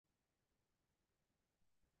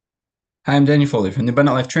Hi, I'm Daniel Foley from the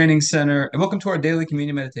Abundant Life Training Center, and welcome to our daily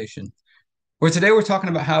communion meditation, where today we're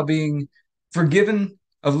talking about how being forgiven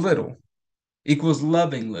of little equals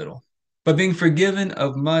loving little, but being forgiven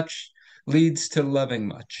of much leads to loving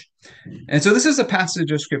much. And so this is a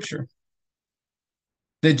passage of scripture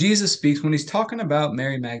that Jesus speaks when he's talking about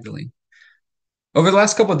Mary Magdalene. Over the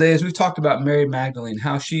last couple of days, we've talked about Mary Magdalene,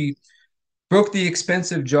 how she broke the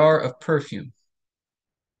expensive jar of perfume.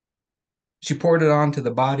 She poured it onto the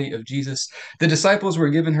body of Jesus. The disciples were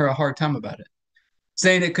giving her a hard time about it,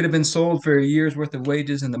 saying it could have been sold for a year's worth of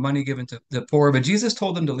wages and the money given to the poor, but Jesus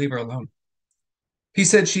told them to leave her alone. He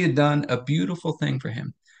said she had done a beautiful thing for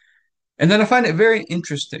him. And then I find it very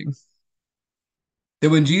interesting that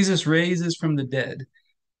when Jesus raises from the dead,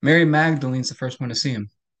 Mary Magdalene's the first one to see him.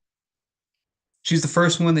 She's the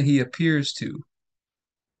first one that he appears to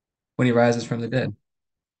when he rises from the dead.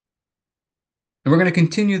 And we're going to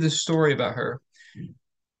continue this story about her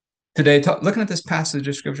today, looking at this passage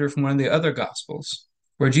of scripture from one of the other gospels,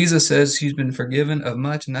 where Jesus says she's been forgiven of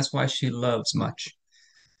much, and that's why she loves much.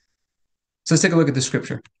 So let's take a look at the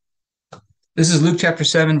scripture. This is Luke chapter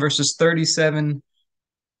 7, verses 37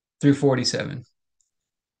 through 47.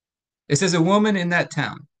 It says, a woman in that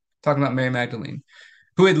town, talking about Mary Magdalene,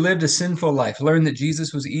 who had lived a sinful life, learned that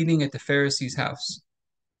Jesus was eating at the Pharisee's house.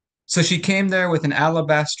 So she came there with an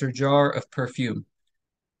alabaster jar of perfume.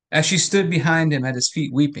 As she stood behind him at his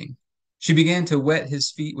feet weeping, she began to wet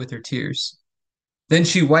his feet with her tears. Then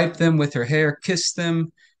she wiped them with her hair, kissed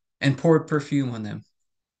them, and poured perfume on them.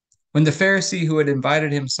 When the Pharisee who had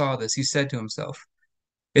invited him saw this, he said to himself,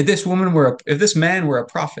 if this man were a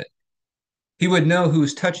prophet, he would know who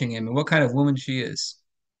is touching him and what kind of woman she is,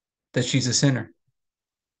 that she's a sinner.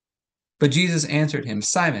 But Jesus answered him,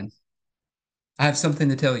 Simon, I have something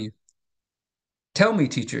to tell you. Tell me,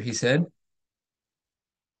 teacher, he said.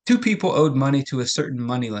 Two people owed money to a certain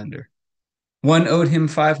moneylender. One owed him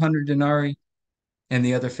 500 denarii and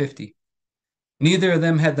the other 50. Neither of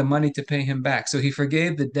them had the money to pay him back, so he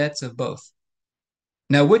forgave the debts of both.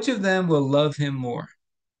 Now, which of them will love him more?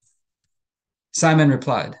 Simon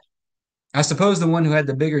replied, I suppose the one who had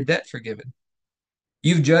the bigger debt forgiven.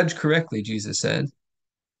 You've judged correctly, Jesus said.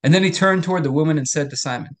 And then he turned toward the woman and said to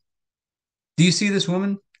Simon, Do you see this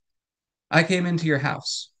woman? I came into your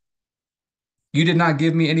house. You did not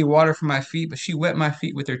give me any water for my feet, but she wet my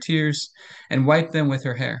feet with her tears and wiped them with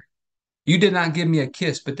her hair. You did not give me a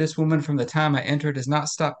kiss, but this woman from the time I entered has not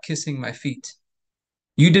stopped kissing my feet.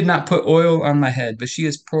 You did not put oil on my head, but she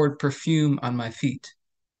has poured perfume on my feet.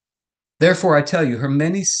 Therefore, I tell you, her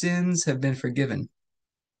many sins have been forgiven,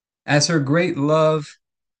 as her great love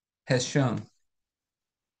has shown.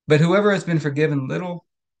 But whoever has been forgiven little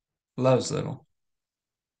loves little.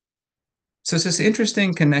 So it's this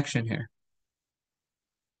interesting connection here.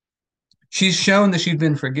 She's shown that she's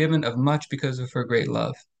been forgiven of much because of her great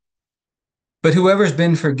love. But whoever's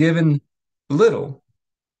been forgiven little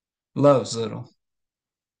loves little.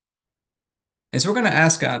 And so we're going to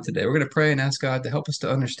ask God today. We're going to pray and ask God to help us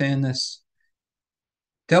to understand this,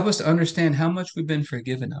 to help us to understand how much we've been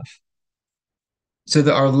forgiven of, so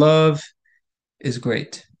that our love is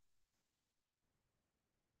great.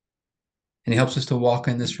 And He helps us to walk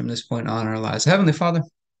in this from this point on in our lives. Heavenly Father,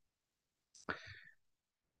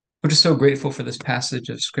 we're just so grateful for this passage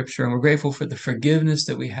of Scripture, and we're grateful for the forgiveness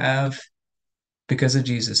that we have because of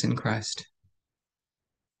Jesus in Christ.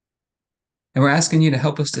 And we're asking you to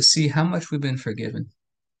help us to see how much we've been forgiven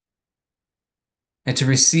and to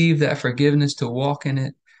receive that forgiveness, to walk in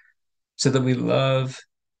it so that we love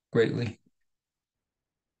greatly.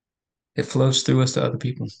 It flows through us to other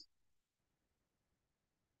people.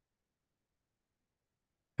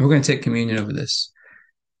 And we're going to take communion over this.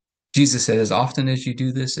 Jesus said, as often as you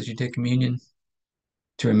do this, as you take communion,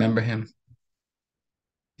 to remember him.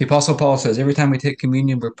 The Apostle Paul says, every time we take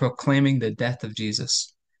communion, we're proclaiming the death of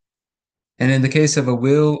Jesus. And in the case of a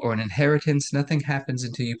will or an inheritance, nothing happens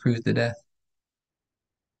until you prove the death.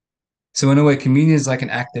 So in a way, communion is like an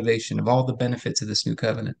activation of all the benefits of this new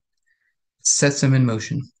covenant. It sets them in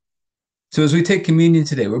motion. So as we take communion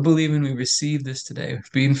today, we're believing we receive this today,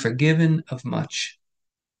 being forgiven of much,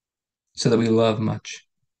 so that we love much.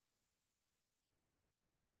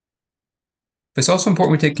 But it's also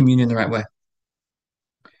important we take communion the right way.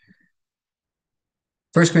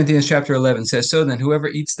 1 Corinthians chapter 11 says, So then, whoever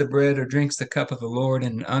eats the bread or drinks the cup of the Lord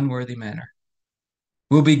in an unworthy manner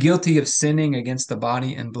will be guilty of sinning against the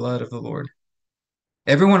body and blood of the Lord.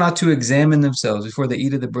 Everyone ought to examine themselves before they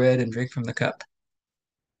eat of the bread and drink from the cup.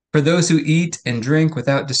 For those who eat and drink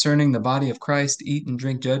without discerning the body of Christ eat and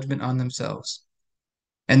drink judgment on themselves.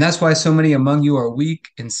 And that's why so many among you are weak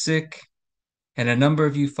and sick, and a number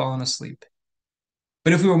of you fallen asleep.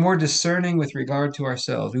 But if we were more discerning with regard to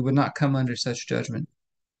ourselves, we would not come under such judgment.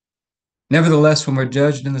 Nevertheless, when we're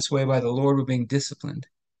judged in this way by the Lord, we're being disciplined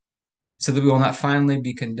so that we will not finally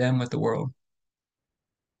be condemned with the world.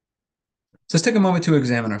 So let's take a moment to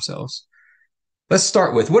examine ourselves. Let's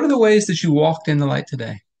start with, what are the ways that you walked in the light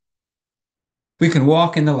today? We can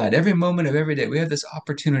walk in the light every moment of every day. We have this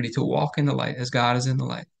opportunity to walk in the light as God is in the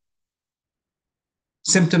light.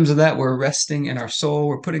 Symptoms of that, we're resting in our soul.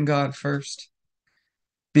 We're putting God first,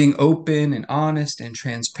 being open and honest and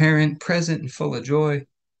transparent, present and full of joy,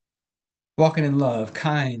 walking in love,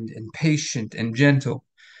 kind and patient and gentle,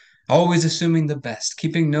 always assuming the best,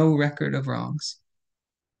 keeping no record of wrongs,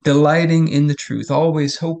 delighting in the truth,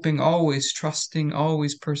 always hoping, always trusting,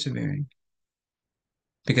 always persevering,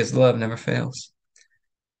 because love never fails.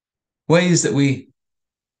 Ways that we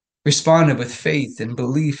responded with faith and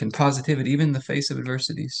belief and positivity, even in the face of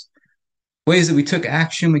adversities. Ways that we took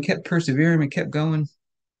action, we kept persevering, we kept going.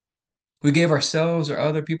 We gave ourselves or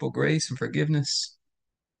other people grace and forgiveness,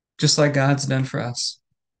 just like God's done for us.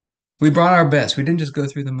 We brought our best. We didn't just go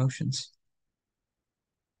through the motions.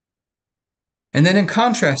 And then in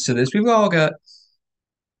contrast to this, we've all got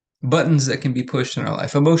buttons that can be pushed in our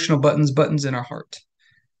life, emotional buttons, buttons in our heart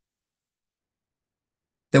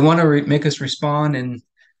that want to make us respond in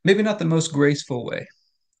maybe not the most graceful way,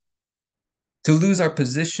 to lose our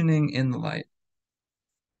positioning in the light.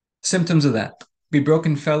 Symptoms of that be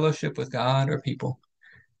broken fellowship with God or people.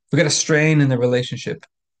 We got a strain in the relationship.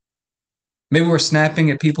 Maybe we're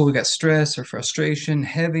snapping at people. We got stress or frustration,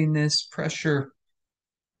 heaviness, pressure.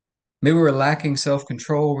 Maybe we're lacking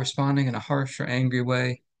self-control, responding in a harsh or angry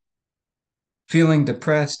way, feeling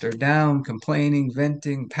depressed or down, complaining,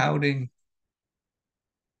 venting, pouting,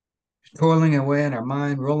 toiling away in our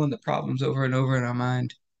mind, rolling the problems over and over in our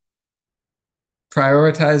mind,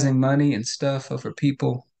 prioritizing money and stuff over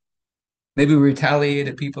people. Maybe we retaliate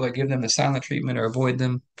at people or give them the silent treatment or avoid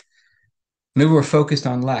them. Maybe we're focused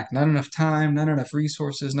on lack, not enough time, not enough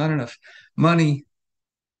resources, not enough money,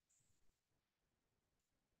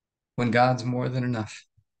 when God's more than enough.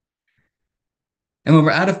 And when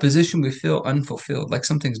we're out of position, we feel unfulfilled, like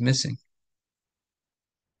something's missing.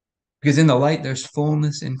 Because in the light, there's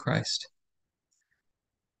fullness in Christ.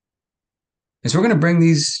 And so we're going to bring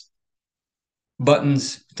these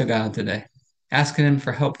buttons to God today, asking Him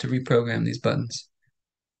for help to reprogram these buttons.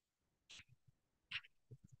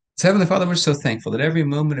 So, Heavenly Father, we're so thankful that every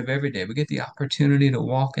moment of every day we get the opportunity to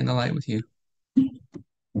walk in the light with you.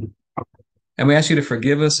 And we ask you to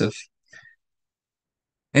forgive us of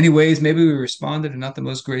any ways maybe we responded in not the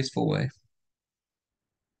most graceful way.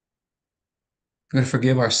 We're going to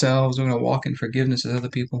forgive ourselves. We're going to walk in forgiveness with other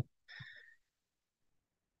people.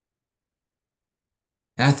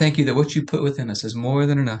 And I thank you that what you put within us is more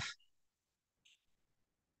than enough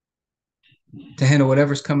to handle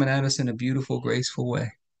whatever's coming at us in a beautiful, graceful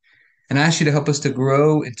way. And I ask you to help us to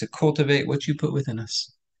grow and to cultivate what you put within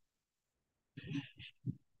us.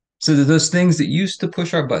 So that those things that used to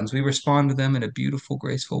push our buttons, we respond to them in a beautiful,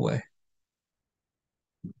 graceful way.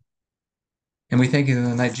 And we thank you that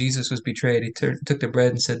the night Jesus was betrayed, he took the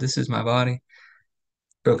bread and said, "This is my body,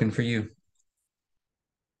 broken for you.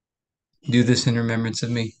 Do this in remembrance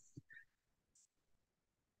of me."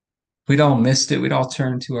 We'd all missed it. We'd all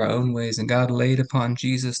turned to our own ways, and God laid upon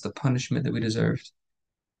Jesus the punishment that we deserved.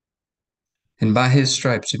 And by his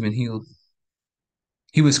stripes we've been healed.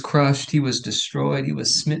 He was crushed, he was destroyed, he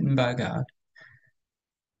was smitten by God,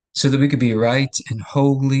 so that we could be right and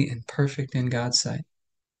holy and perfect in God's sight,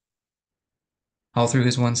 all through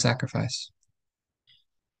his one sacrifice.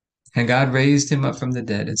 And God raised him up from the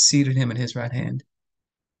dead and seated him at his right hand.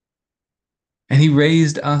 And he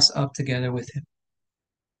raised us up together with him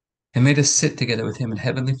and made us sit together with him in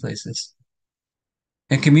heavenly places.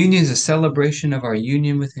 And communion is a celebration of our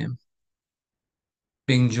union with him,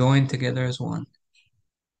 being joined together as one.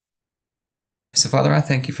 So, Father, I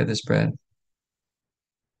thank you for this bread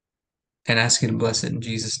and ask you to bless it in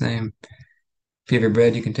Jesus' name. If you have your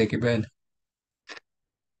bread, you can take your bread.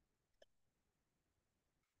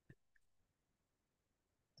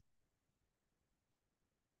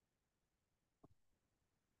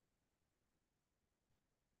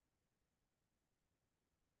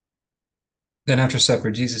 Then after supper,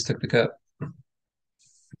 Jesus took the cup.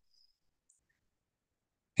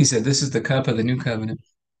 He said, "This is the cup of the new covenant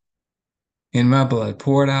in my blood,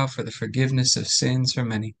 poured out for the forgiveness of sins for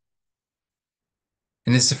many."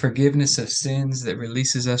 And it's the forgiveness of sins that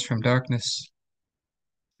releases us from darkness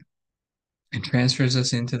and transfers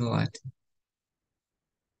us into the light,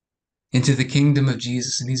 into the kingdom of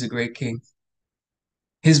Jesus. And he's a great king.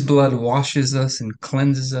 His blood washes us and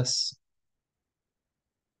cleanses us.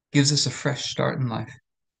 gives us a fresh start in life.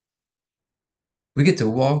 We get to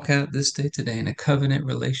walk out this day today in a covenant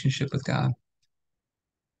relationship with God.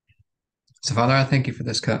 So, Father, I thank you for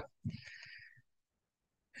this cup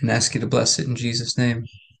and ask you to bless it in Jesus' name.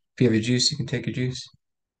 If you have your juice, you can take your juice.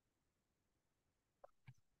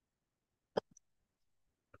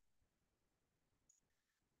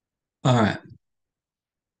 All right.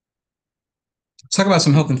 Let's talk about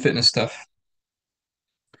some health and fitness stuff.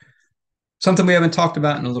 Something we haven't talked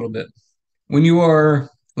about in a little bit. When you are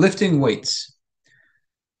lifting weights,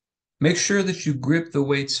 make sure that you grip the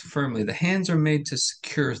weights firmly. The hands are made to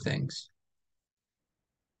secure things.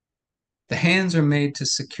 The hands are made to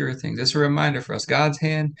secure things. It's a reminder for us. God's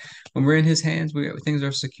hand, when we're in his hands, things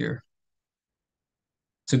are secure.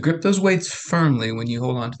 So grip those weights firmly when you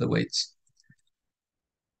hold on to the weights.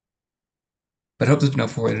 But I hope there's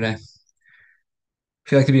enough for you today.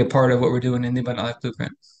 If you'd like to be a part of what we're doing in the Abundant Life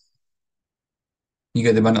Blueprint, you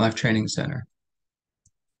go to the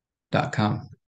AbundantLifeTrainingCenter.com.